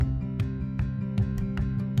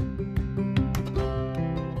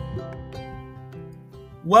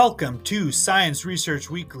Welcome to Science Research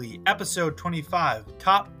Weekly, Episode 25,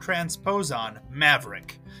 Top Transposon,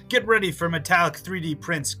 Maverick. Get ready for metallic 3D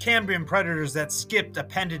prints, Cambrian predators that skipped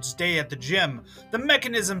appendage day at the gym, the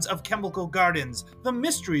mechanisms of chemical gardens, the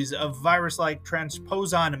mysteries of virus-like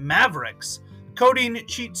transposon mavericks, coding,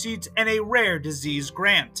 cheat sheets, and a rare disease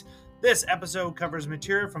grant. This episode covers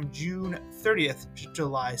material from June 30th to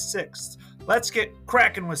July 6th. Let's get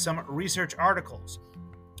cracking with some research articles.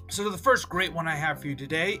 So the first great one I have for you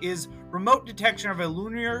today is remote detection of a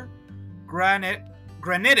lunar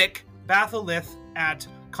granitic batholith at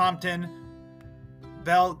Compton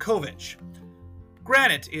Belkovich.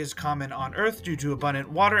 Granite is common on Earth due to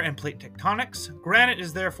abundant water and plate tectonics. Granite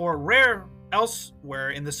is therefore rare elsewhere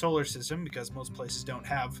in the solar system because most places don't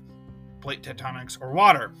have plate tectonics or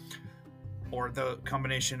water, or the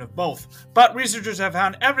combination of both. But researchers have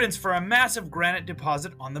found evidence for a massive granite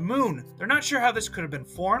deposit on the moon. They're not sure how this could have been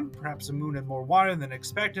formed. Perhaps the moon had more water than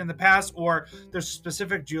expected in the past, or there's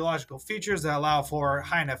specific geological features that allow for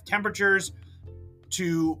high enough temperatures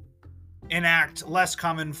to enact less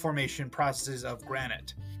common formation processes of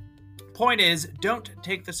granite. Point is, don't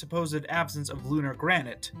take the supposed absence of lunar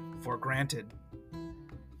granite for granted.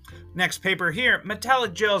 Next paper here,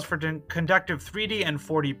 metallic gels for conductive 3D and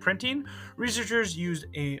 4D printing. Researchers used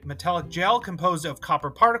a metallic gel composed of copper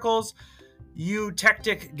particles,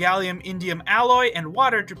 eutectic gallium indium alloy, and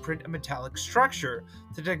water to print a metallic structure.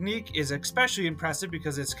 The technique is especially impressive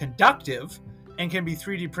because it's conductive and can be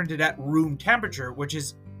 3D printed at room temperature, which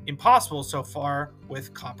is impossible so far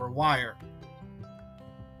with copper wire.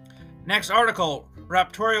 Next article,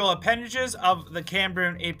 raptorial appendages of the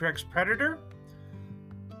Cambrian apex predator.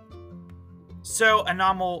 So,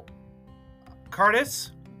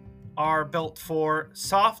 anomalcardids are built for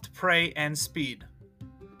soft prey and speed.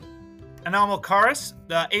 Anomalcaris,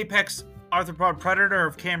 the apex arthropod predator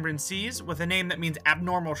of Cambrian seas, with a name that means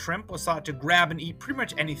abnormal shrimp, was thought to grab and eat pretty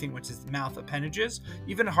much anything with its mouth appendages,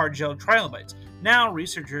 even hard-shelled trilobites. Now,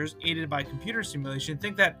 researchers, aided by computer simulation,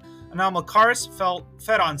 think that Anomalcaris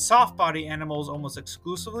fed on soft-body animals almost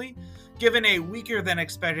exclusively, given a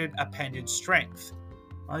weaker-than-expected appendage strength.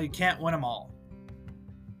 Well, you can't win them all.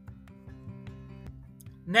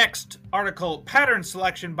 Next article, pattern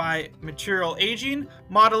selection by material aging,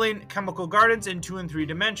 modeling chemical gardens in 2 and 3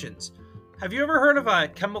 dimensions. Have you ever heard of a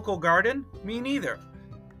chemical garden? Me neither.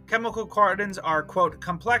 Chemical gardens are, quote,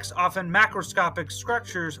 complex, often macroscopic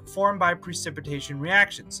structures formed by precipitation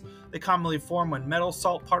reactions. They commonly form when metal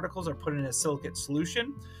salt particles are put in a silicate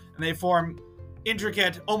solution, and they form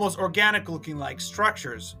intricate, almost organic-looking like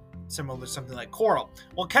structures, similar to something like coral.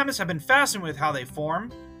 While chemists have been fascinated with how they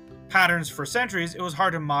form patterns for centuries, it was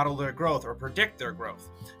hard to model their growth or predict their growth.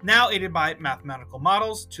 Now, aided by mathematical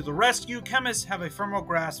models, to the rescue, chemists have a firmer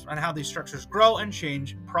grasp on how these structures grow and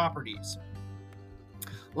change properties.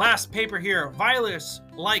 Last paper here,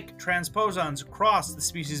 virus-like transposons cross the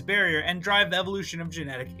species barrier and drive the evolution of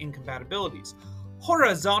genetic incompatibilities.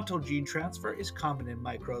 Horizontal gene transfer is common in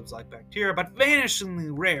microbes like bacteria, but vanishingly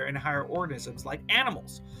rare in higher organisms like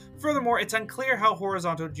animals. Furthermore, it's unclear how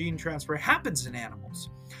horizontal gene transfer happens in animals.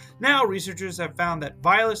 Now, researchers have found that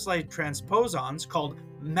virus-like transposons, called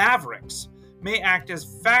Mavericks, may act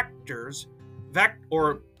as vectors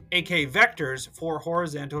for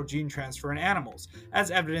horizontal gene transfer in animals,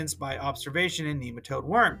 as evidenced by observation in nematode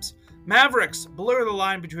worms. Mavericks blur the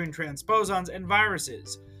line between transposons and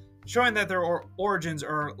viruses, showing that their origins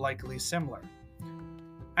are likely similar.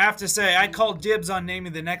 I have to say, I call dibs on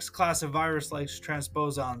naming the next class of virus-like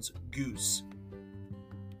transposons Goose.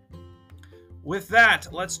 With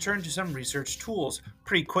that, let's turn to some research tools.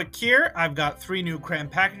 Pretty quick here, I've got 3 new CRAN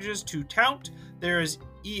packages to tout. There is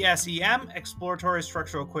ESEM, Exploratory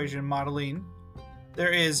Structural Equation Modeling.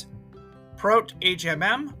 There is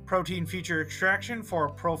PROT-HMM, Protein Feature Extraction for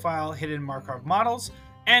Profile Hidden Markov Models,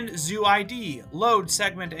 and ZooID, Load,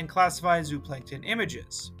 Segment, and Classify Zooplankton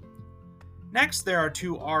Images. Next, there are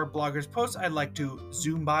 2 R-bloggers posts I'd like to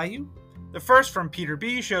zoom by you. The first, from Peter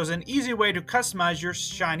B, shows an easy way to customize your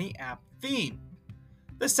Shiny app theme.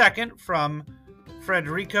 The second, from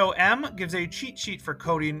Frederico M, gives a cheat sheet for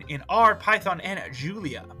coding in R, Python, and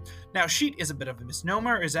Julia. Now, sheet is a bit of a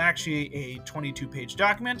misnomer, is actually a 22-page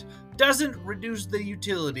document. Doesn't reduce the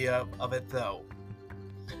utility of it, though.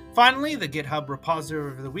 Finally, the GitHub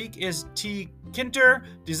repository of the week is tkinter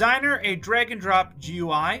Designer, a drag-and-drop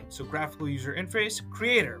GUI, so graphical user interface,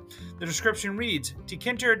 creator. The description reads,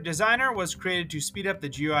 tkinter Designer was created to speed up the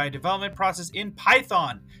GUI development process in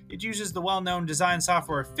Python. It uses the well-known design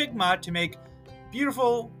software Figma to make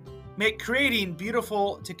creating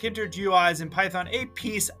beautiful tkinter GUIs in Python a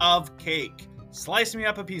piece of cake. Slice me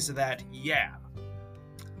up a piece of that, yeah.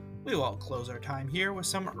 We will close our time here with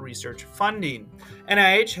some research funding.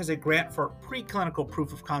 NIH has a grant for preclinical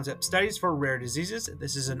proof of concept studies for rare diseases.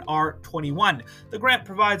 This is an R21. The grant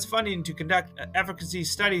provides funding to conduct efficacy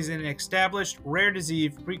studies in an established rare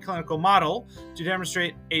disease preclinical model to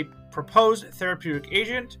demonstrate a proposed therapeutic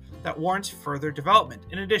agent that warrants further development.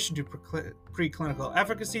 In addition to preclinical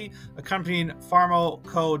efficacy, accompanying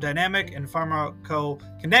pharmacodynamic and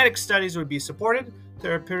pharmacokinetic studies would be supported.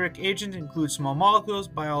 Therapeutic agents include small molecules,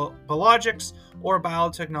 biologics, or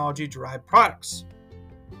biotechnology-derived products.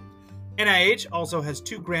 NIH also has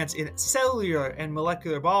 2 grants in cellular and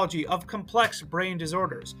molecular biology of complex brain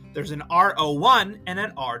disorders. There's an R01 and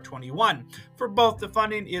an R21. For both, the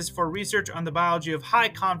funding is for research on the biology of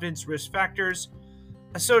high-confidence risk factors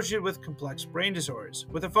associated with complex brain disorders,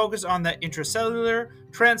 with a focus on the intracellular,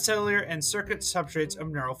 transcellular, and circuit substrates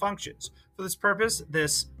of neural functions. For this purpose,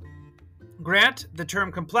 this grant, the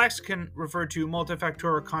term complex can refer to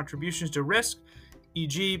multifactorial contributions to risk,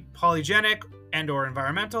 e.g. polygenic and/or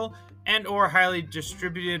environmental, and/or highly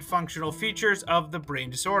distributed functional features of the brain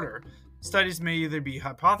disorder. Studies may either be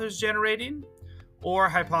hypothesis generating or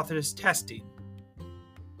hypothesis testing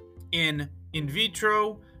in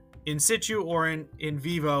vitro, in situ, or in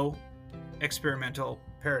vivo experimental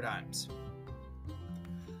paradigms.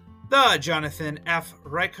 The Jonathan F.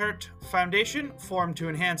 Reichert Foundation, formed to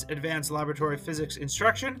enhance advanced laboratory physics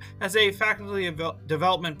instruction, has a faculty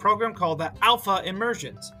development program called the Alpha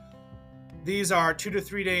Immersions. These are 2 to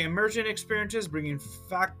 3 day immersion experiences bringing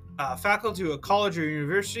faculty to a college or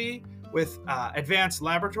university with advanced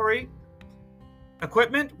laboratory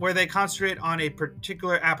equipment where they concentrate on a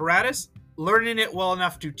particular apparatus, learning it well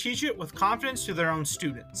enough to teach it with confidence to their own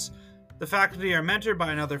students. The faculty are mentored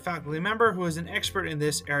by another faculty member who is an expert in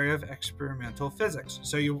this area of experimental physics.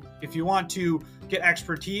 So if you want to get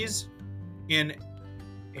expertise in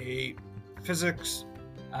a physics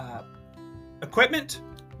equipment,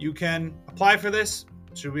 you can apply for this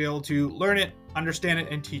to be able to learn it, understand it,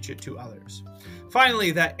 and teach it to others.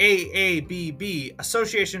 Finally, the AABB,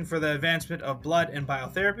 Association for the Advancement of Blood and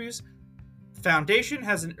Biotherapies Foundation,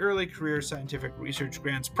 has an early career scientific research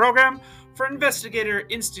grants program for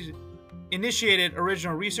initiated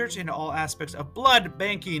original research into all aspects of blood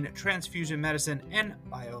banking, transfusion medicine, and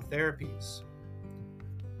biotherapies.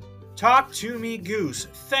 Talk to me, Goose.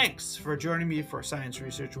 Thanks for joining me for Science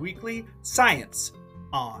Research Weekly, Science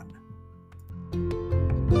On.